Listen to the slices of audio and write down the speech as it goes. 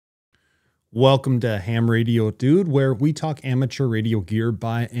Welcome to Ham Radio Dude, where we talk amateur radio gear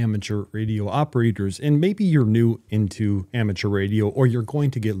by amateur radio operators. And maybe you're new into amateur radio or you're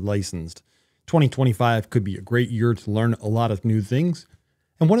going to get licensed. 2025 could be a great year to learn a lot of new things.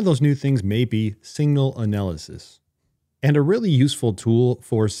 And one of those new things may be signal analysis. And a really useful tool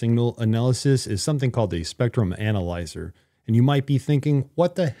for signal analysis is something called a spectrum analyzer. And you might be thinking,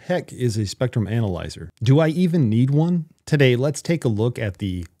 what the heck is a spectrum analyzer? Do I even need one? Today, let's take a look at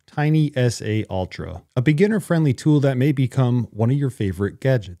the TinySA Ultra, a beginner-friendly tool that may become one of your favorite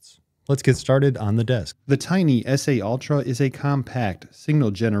gadgets. Let's get started on the desk. The TinySA Ultra is a compact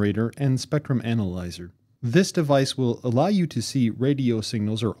signal generator and spectrum analyzer. This device will allow you to see radio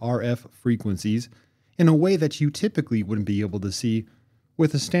signals or RF frequencies in a way that you typically wouldn't be able to see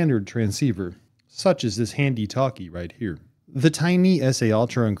with a standard transceiver, such as this handy talkie right here. The TinySA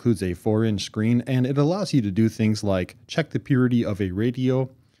Ultra includes a 4-inch screen, and it allows you to do things like check the purity of a radio,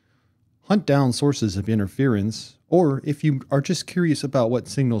 hunt down sources of interference, or if you are just curious about what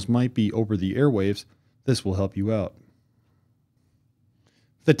signals might be over the airwaves, this will help you out.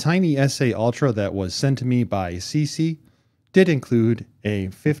 The TinySA Ultra that was sent to me by SeeSii did include a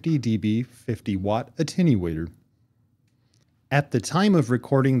 50 dB 50 watt attenuator. At the time of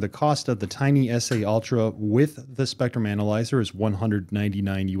recording, the cost of the TinySA Ultra with the spectrum analyzer is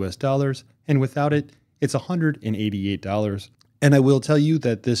 $199 US, and without it, it's $188. And I will tell you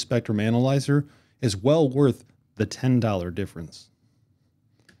that this spectrum analyzer is well worth the $10 difference.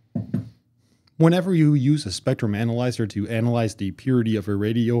 Whenever you use a spectrum analyzer to analyze the purity of a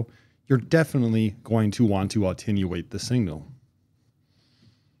radio, you're definitely going to want to attenuate the signal.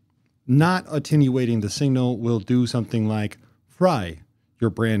 Not attenuating the signal will do something like fry your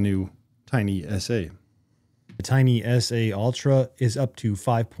brand new TinySA. The TinySA Ultra is up to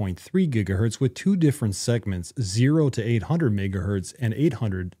 5.3 GHz with two different segments, 0 to 800 MHz and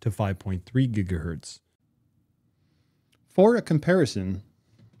 800 to 5.3 GHz. For a comparison,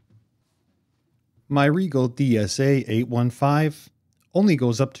 my Regal DSA 815 only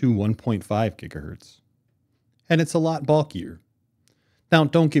goes up to 1.5 GHz, and it's a lot bulkier. Now,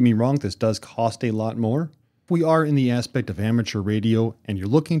 don't get me wrong, this does cost a lot more. If we are in the aspect of amateur radio and you're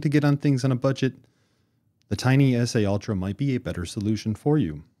looking to get on things on a budget, the TinySA Ultra might be a better solution for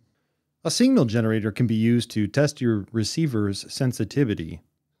you. A signal generator can be used to test your receiver's sensitivity.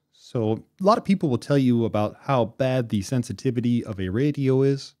 So a lot of people will tell you about how bad the sensitivity of a radio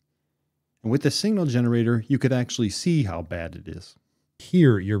is. And with the signal generator, you could actually see how bad it is.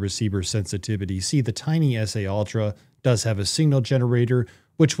 Hear your receiver's sensitivity. See, the TinySA Ultra does have a signal generator,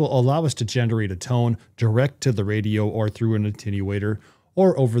 which will allow us to generate a tone direct to the radio or through an attenuator,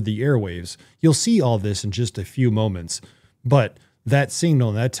 or over the airwaves. You'll see all this in just a few moments, but that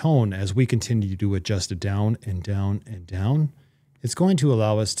signal, that tone, as we continue to adjust it down and down and down, it's going to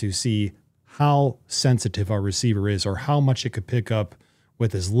allow us to see how sensitive our receiver is or how much it could pick up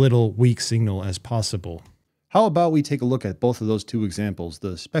with as little weak signal as possible. How about we take a look at both of those two examples,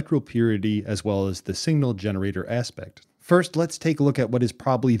 the spectral purity as well as the signal generator aspect. First, let's take a look at what is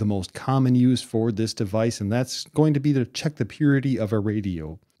probably the most common use for this device, and that's going to be to check the purity of a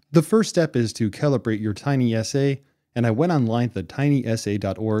radio. The first step is to calibrate your TinySA, and I went online to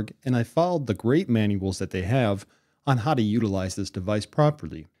tinysa.org and I followed the great manuals that they have on how to utilize this device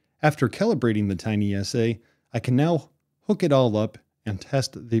properly. After calibrating the TinySA, I can now hook it all up and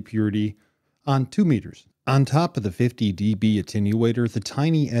test the purity on 2 meters. On top of the 50 dB attenuator, the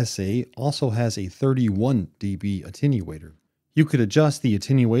TinySA also has a 31 dB attenuator. You could adjust the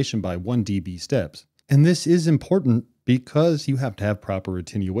attenuation by 1 dB steps. And this is important because you have to have proper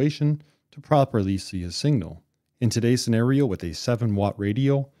attenuation to properly see a signal. In today's scenario with a 7-watt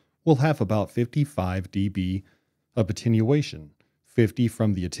radio, we'll have about 55 dB of attenuation, 50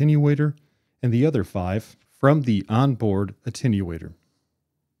 from the attenuator and the other 5 from the onboard attenuator.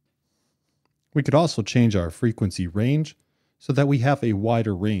 We could also change our frequency range so that we have a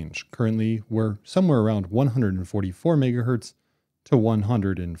wider range. Currently, we're somewhere around 144 MHz to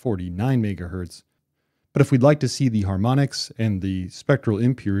 149 MHz. But if we'd like to see the harmonics and the spectral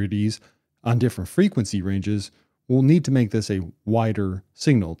impurities on different frequency ranges, we'll need to make this a wider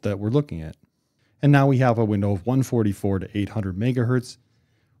signal that we're looking at. And now we have a window of 144 to 800 MHz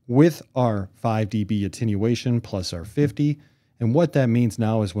with our 5 dB attenuation plus our 50. And what that means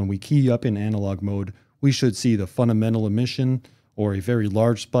now is when we key up in analog mode, we should see the fundamental emission or a very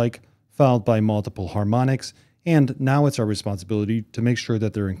large spike followed by multiple harmonics. And now it's our responsibility to make sure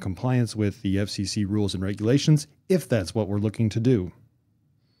that they're in compliance with the FCC rules and regulations if that's what we're looking to do.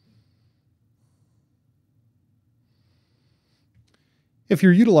 If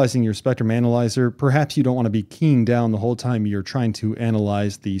you're utilizing your spectrum analyzer, perhaps you don't want to be keying down the whole time you're trying to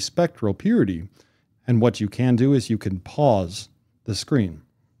analyze the spectral purity. And what you can do is you can pause the screen.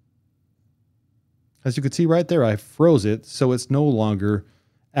 As you can see right there, I froze it, so it's no longer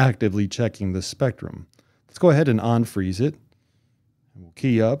actively checking the spectrum. Let's go ahead and unfreeze it. And we'll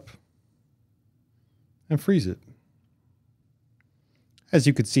key up and freeze it. As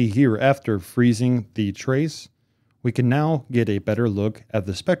you can see here, after freezing the trace, we can now get a better look at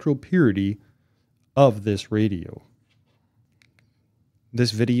the spectral purity of this radio.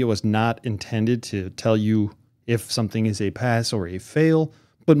 This video is not intended to tell you if something is a pass or a fail,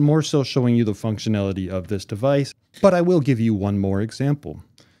 but more so showing you the functionality of this device. But I will give you one more example.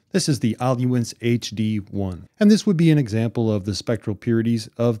 This is the Aluance HD1, and this would be an example of the spectral purities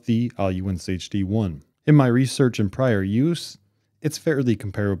of the Aluance HD1. In my research and prior use, it's fairly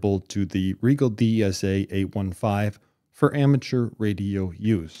comparable to the Regal DSA 815 for amateur radio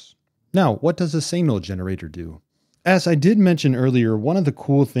use. Now, what does a signal generator do? As I did mention earlier, one of the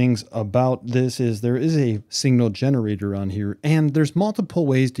cool things about this is there is a signal generator on here, and there's multiple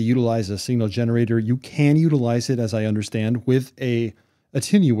ways to utilize a signal generator. You can utilize it, as I understand, with a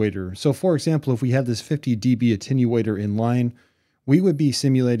attenuator. So for example, if we have this 50 dB attenuator in line, we would be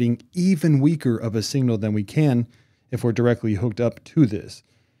simulating even weaker of a signal than we can if we're directly hooked up to this.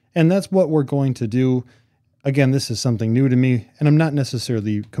 And that's what we're going to do. Again, this is something new to me, and I'm not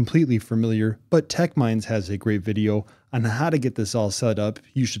necessarily completely familiar, but TechMinds has a great video on how to get this all set up.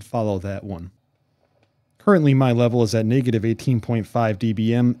 You should follow that one. Currently, my level is at negative 18.5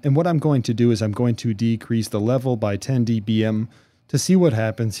 dBm, and what I'm going to do is I'm going to decrease the level by 10 dBm to see what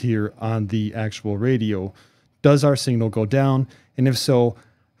happens here on the actual radio. Does our signal go down? And if so,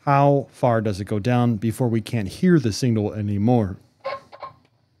 how far does it go down before we can't hear the signal anymore?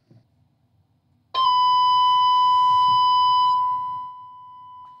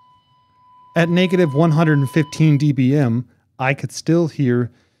 At negative 115 dBm, I could still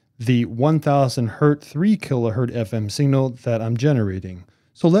hear the 1000 Hz 3 kHz FM signal that I'm generating.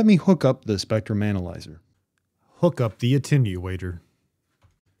 So let me hook up the spectrum analyzer. Hook up the attenuator.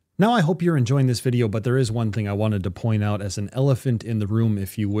 Now I hope you're enjoying this video, but there is one thing I wanted to point out as an elephant in the room,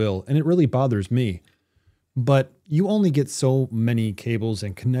 if you will, and it really bothers me. But you only get so many cables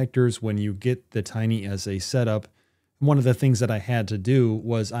and connectors when you get the TinySA setup. One of the things that I had to do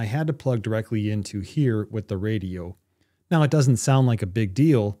was I had to plug directly into here with the radio. Now it doesn't sound like a big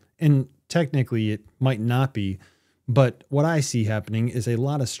deal, and technically it might not be, but what I see happening is a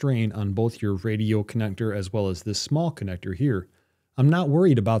lot of strain on both your radio connector as well as this small connector here. I'm not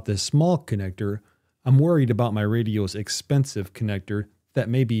worried about this small connector. I'm worried about my radio's expensive connector that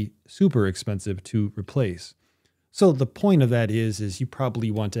may be super expensive to replace. So the point of that is you probably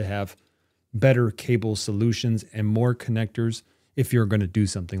want to have better cable solutions and more connectors if you're going to do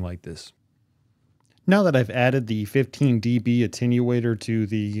something like this. Now that I've added the 15 dB attenuator to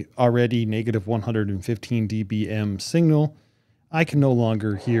the already negative 115 dBm signal, I can no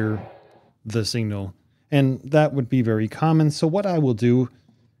longer hear the signal. And that would be very common. So what I will do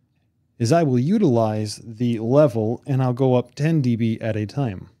is I will utilize the level and I'll go up 10 dB at a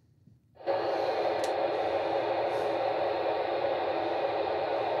time.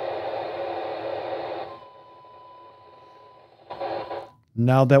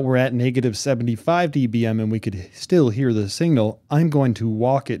 Now that we're at negative 75 dBm and we could still hear the signal, I'm going to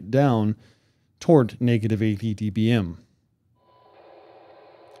walk it down toward negative 80 dBm.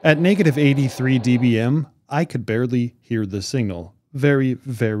 At negative 83 dBm, I could barely hear the signal. Very,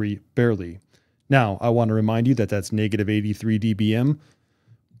 very barely. Now, I want to remind you that that's negative 83 dBm,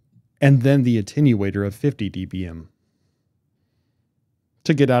 and then the attenuator of 50 dBm.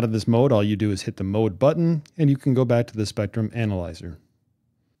 To get out of this mode, all you do is hit the mode button, and you can go back to the spectrum analyzer.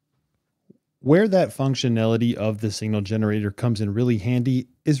 Where that functionality of the signal generator comes in really handy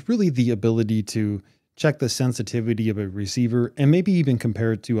is really the ability to check the sensitivity of a receiver and maybe even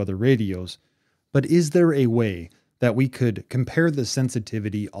compare it to other radios. But is there a way that we could compare the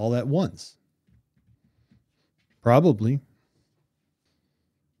sensitivity all at once? Probably.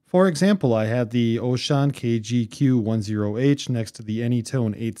 For example, I have the Oshan KGQ10H next to the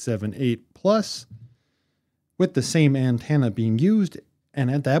Anytone 878 Plus with the same antenna being used, and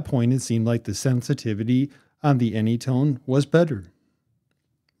at that point it seemed like the sensitivity on the Anytone was better.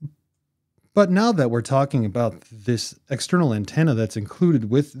 But now that we're talking about this external antenna that's included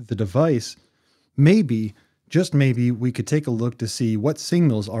with the device, maybe, just maybe, we could take a look to see what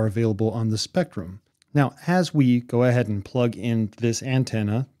signals are available on the spectrum. Now, as we go ahead and plug in this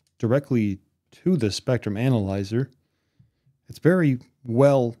antenna directly to the spectrum analyzer, it's very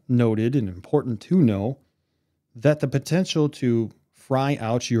well noted and important to know that the potential to fry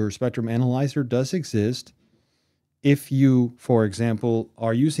out your spectrum analyzer does exist. If you, for example,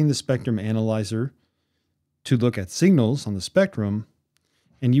 are using the spectrum analyzer to look at signals on the spectrum,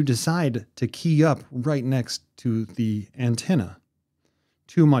 and you decide to key up right next to the antenna,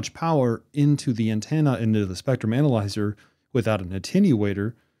 too much power into the antenna, into the spectrum analyzer without an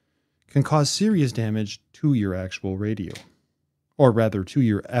attenuator can cause serious damage to your actual radio, or rather to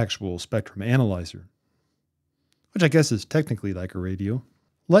your actual spectrum analyzer, which I guess is technically like a radio.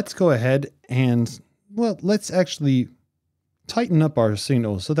 Let's go ahead and, well, let's actually tighten up our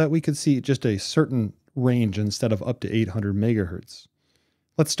signal so that we could see just a certain range instead of up to 800 megahertz.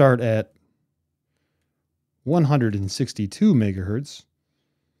 Let's start at 162 megahertz,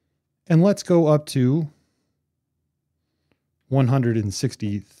 and let's go up to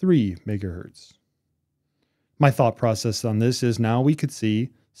 163 megahertz. My thought process on this is now we could see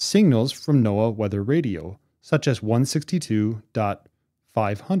signals from NOAA weather radio, such as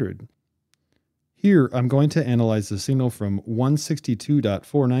 162.500. Here, I'm going to analyze the signal from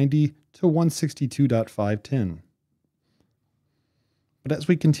 162.490 to 162.510. But as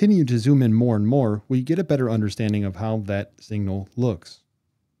we continue to zoom in more and more, we get a better understanding of how that signal looks.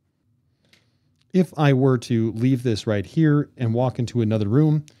 If I were to leave this right here and walk into another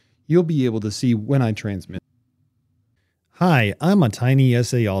room, you'll be able to see when I transmit. Hi, I'm a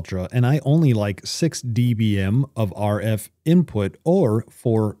TinySA Ultra, and I only like 6 dBm of RF input, or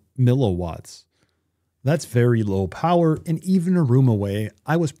 4 milliwatts. That's very low power, and even a room away,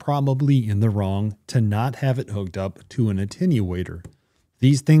 I was probably in the wrong to not have it hooked up to an attenuator.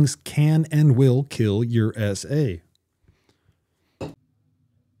 These things can and will kill your SA.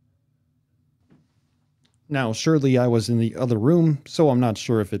 Now, surely I was in the other room, so I'm not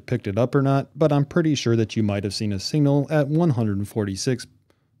sure if it picked it up or not, but I'm pretty sure that you might have seen a signal at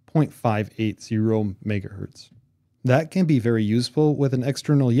 146.580 megahertz. That can be very useful with an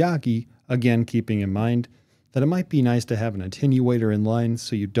external Yagi, again keeping in mind that it might be nice to have an attenuator in line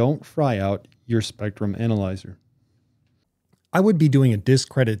so you don't fry out your spectrum analyzer. I would be doing a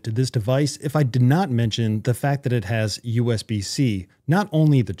discredit to this device if I did not mention the fact that it has USB-C, not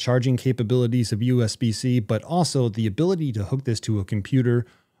only the charging capabilities of USB-C, but also the ability to hook this to a computer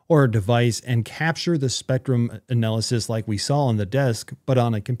or a device and capture the spectrum analysis like we saw on the desk, but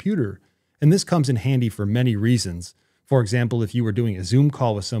on a computer. And this comes in handy for many reasons. For example, if you were doing a Zoom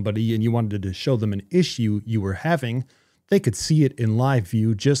call with somebody and you wanted to show them an issue you were having, they could see it in live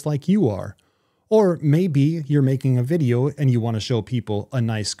view just like you are. Or maybe you're making a video and you want to show people a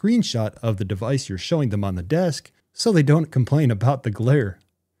nice screenshot of the device you're showing them on the desk so they don't complain about the glare.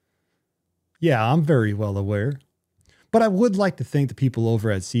 Yeah, I'm very well aware. But I would like to thank the people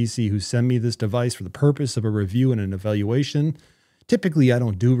over at SeeSii who sent me this device for the purpose of a review and an evaluation. Typically, I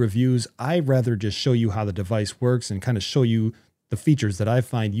don't do reviews. I'd rather just show you how the device works and kind of show you the features that I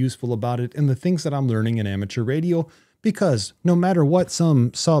find useful about it and the things that I'm learning in amateur radio, because no matter what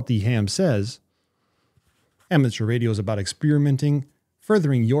some salty ham says, amateur radio is about experimenting,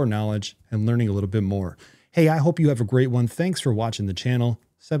 furthering your knowledge, and learning a little bit more. Hey, I hope you have a great one. Thanks for watching the channel.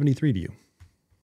 73 to you.